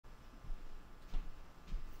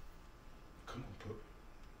Come on, pup.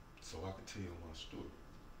 So I can tell my story.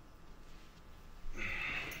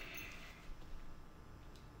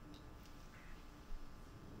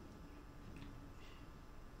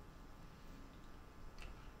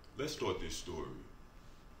 Let's start this story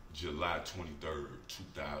July 23rd,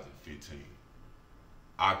 2015.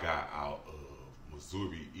 I got out of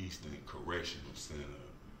Missouri Eastern Correctional Center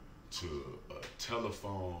to a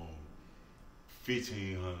telephone,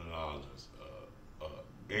 $1,500.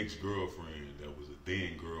 Ex-girlfriend that was a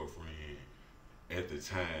then girlfriend at the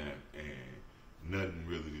time, and nothing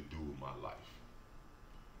really to do with my life.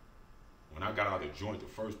 When I got out of the joint, the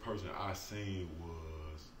first person I seen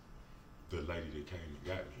was the lady that came and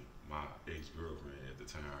got me, my ex-girlfriend at the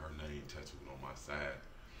time, her name tattooed on my side.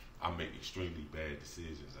 I make extremely bad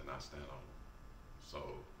decisions and I stand on them. So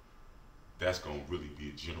that's gonna really be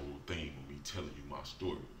a general theme of me telling you my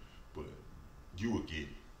story, but you will get it.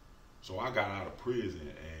 So I got out of prison,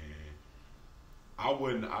 and I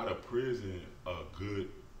wasn't out of prison a good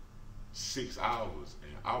 6 hours,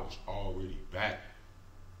 and I was already back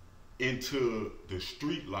into the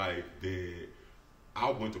street life that I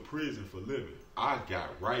went to prison for living. I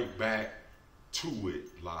got right back to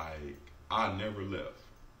it like I never left.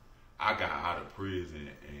 I got out of prison,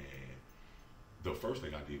 and the first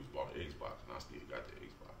thing I did was bought an Xbox, and I still got the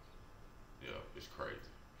Xbox. Yeah, it's crazy.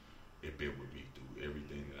 It been with me through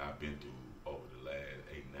everything that I've been through over the last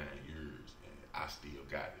 8, 9 years, and I still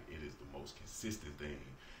got it. It is the most consistent thing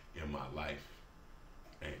in my life,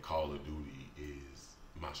 and Call of Duty is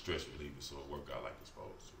my stress reliever, so it worked out like it's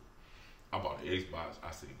supposed to. I bought an Xbox. I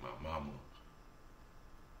seen my mama.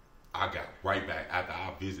 I got right back after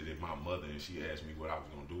I visited my mother, and she asked me what I was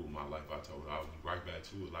gonna do with my life. I told her I was right back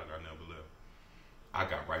to it like I never left. I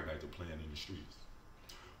got right back to playing in the streets.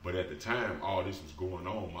 But at the time all this was going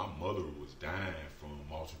on, my mother was dying from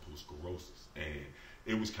multiple sclerosis, and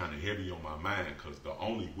it was kind of heavy on my mind because the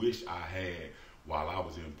only wish I had while I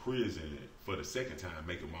was in prison for the second time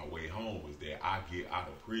making my way home was that I get out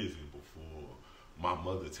of prison before my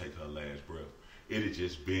mother take her last breath. It had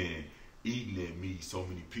just been eating at me so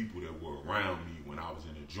many people that were around me when I was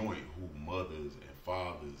in a joint who mothers and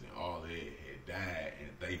fathers and all that had died, and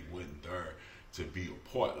they wasn't there to be a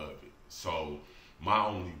part of it. So my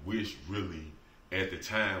only wish really at the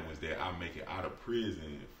time was that I make it out of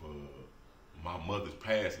prison for my mother's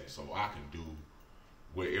passing so I can do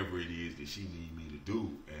whatever it is that she need me to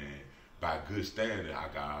do. And by good standard, I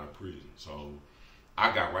got out of prison. So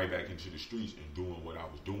I got right back into the streets and doing what I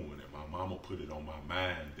was doing. And my mama put it on my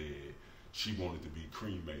mind that she wanted to be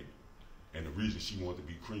cremated. And the reason she wanted to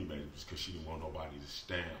be cremated was because she didn't want nobody to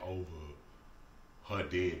stand over her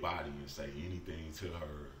dead body and say anything to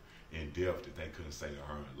her in death that they couldn't say to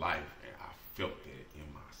her in life. And I felt that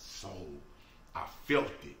in my soul. I felt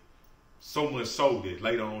it. So much so that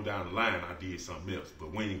later on down the line I did something else,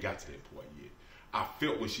 but we ain't got to that point yet. I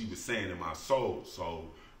felt what she was saying in my soul, so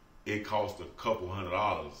it cost a couple $100,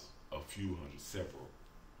 a few hundred, several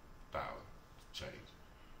thousand change,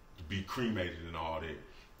 to be cremated and all that.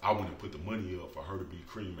 I went and put the money up for her to be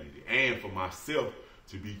cremated and for myself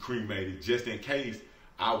to be cremated just in case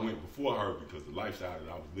I went before her, because the lifestyle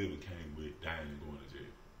that I was living came with dying and going to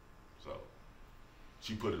jail. So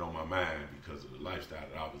she put it on my mind because of the lifestyle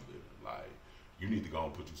that I was living. Like, you need to go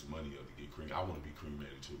and put you some money up to get cremated. I want to be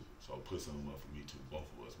cremated too. So put something up for me too. Both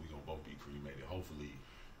of us, we gonna both be cremated. Hopefully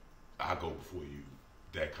I go before you,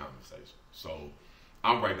 that conversation. So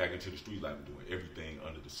I'm right back into the street like I'm doing everything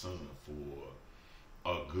under the sun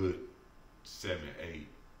for a good 7,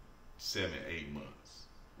 8 months,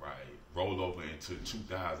 right? Roll over into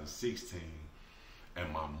 2016,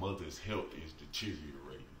 and my mother's health is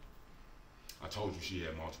deteriorating. I told you she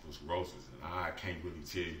had multiple sclerosis, and I can't really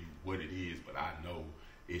tell you what it is, but I know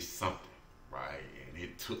it's something, right? And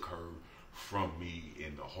it took her from me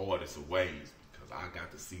in the hardest of ways, because I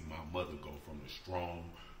got to see my mother go from the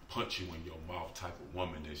strong, punch you in your mouth type of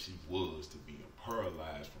woman that she was to being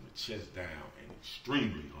paralyzed from the chest down and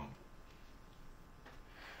extremely humble.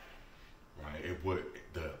 Right?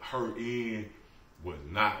 Her end was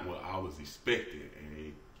not what I was expecting,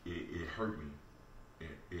 and it hurt me.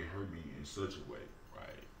 It hurt me in such a way,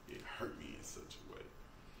 right? It hurt me in such a way.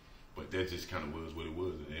 But that just kind of was what it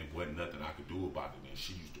was, and it wasn't nothing I could do about it. And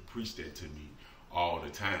she used to preach that to me all the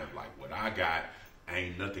time. Like, what I got,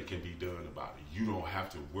 ain't nothing can be done about it. You don't have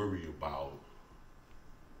to worry about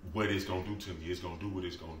what it's going to do to me. It's going to do what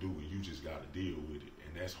it's going to do, and you just got to deal with it.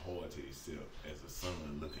 And that's hard to accept as a son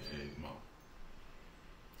looking at his mom.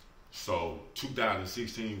 So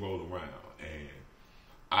 2016 rolled around, and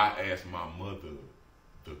I asked my mother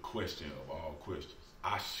the question of all questions.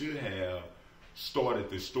 I should have started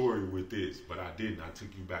the story with this, but I didn't. I took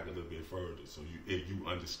you back a little bit further, so you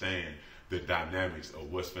understand the dynamics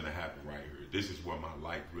of what's finna happen right here. This is where my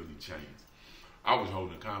life really changed. I was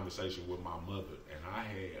holding a conversation with my mother, and I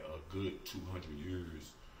had a good 200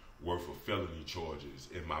 years worth of felony charges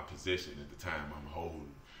in my possession at the time I'm holding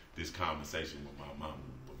this conversation with my mama.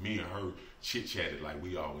 But me and her chit-chatted like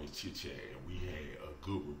we always chit-chat, and we had a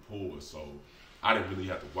good rapport, so I didn't really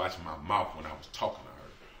have to watch my mouth when I was talking to her.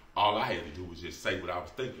 All I had to do was just say what I was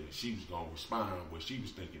thinking, and she was going to respond what she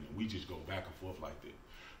was thinking, and we just go back and forth like that.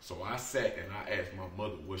 So I sat and I asked my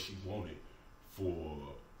mother what she wanted for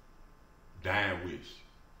dying wish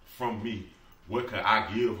from me. What could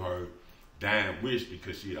I give her dying wish,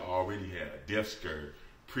 because she had already had a death scare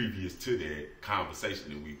previous to that conversation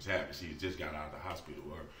that we was having. She had just got out of the hospital,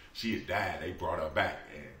 or she had died. They brought her back,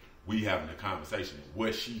 and we having a conversation.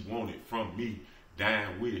 What she wanted from me,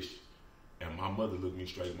 dying wish. And my mother looked me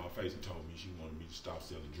straight in my face and told me she wanted me to stop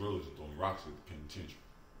selling drugs and throwing rocks at the penitentiary.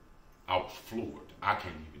 I was floored. I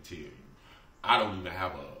can't even tell you. I don't even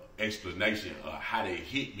have an explanation of how they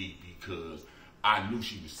hit me, because I knew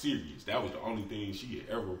she was serious. That was the only thing she had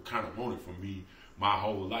ever kind of wanted from me my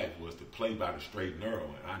whole life, was to play by the straight and narrow,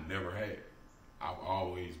 and I never had. I've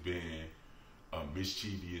always been a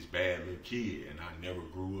mischievous, bad little kid, and I never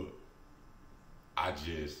grew up. I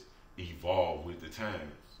just evolved with the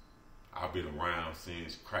times. I've been around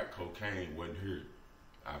since crack cocaine wasn't here.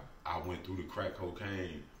 I went through the crack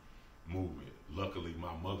cocaine movement. Luckily,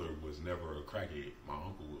 my mother was never a crackhead. My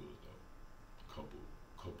uncle was, though.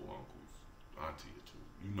 Couple uncles, auntie or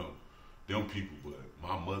two. You know, them people, but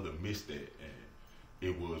my mother missed that, and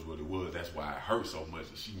it was what it was. That's why it hurt so much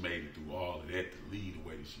that she made it through all of that to lead the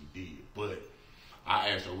way that she did. But I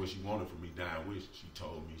asked her what she wanted from me dying wish. She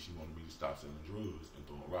told me she wanted me to stop selling drugs and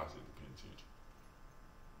throwing rocks at the penitentiary.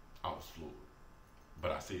 I was floored.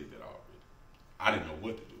 But I said that already. I didn't know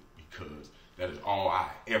what to do, because that is all I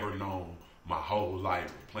ever known my whole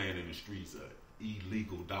life, playing in the streets, an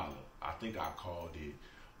illegal dollar. I think I called it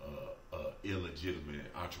illegitimate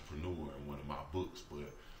entrepreneur in one of my books, but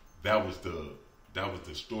that was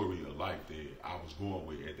the story of life that I was going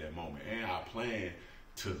with at that moment. And I planned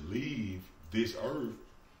to leave this earth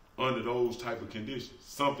under those type of conditions,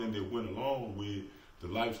 something that went along with the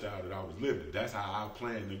lifestyle that I was living. That's how I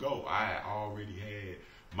planned to go. I had already had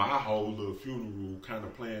my whole little funeral kind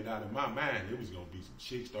of planned out in my mind. It was going to be some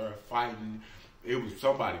chicks start fighting.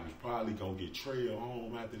 Somebody was probably going to get trailed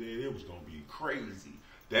home after that. It was going to be crazy.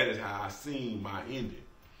 That is how I seen my ending.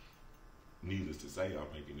 Needless to say, I'm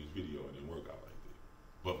making this video and it didn't work out like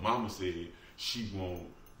that. But mama said she want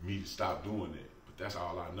me to stop doing that. But that's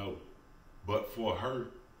all I know. But for her,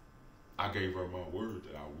 I gave her my word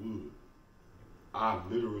that I would. I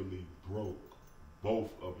literally broke both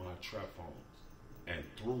of my trap phones and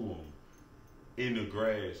threw them in the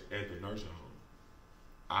grass at the nursing home.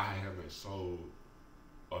 I haven't sold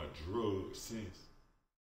a drug since.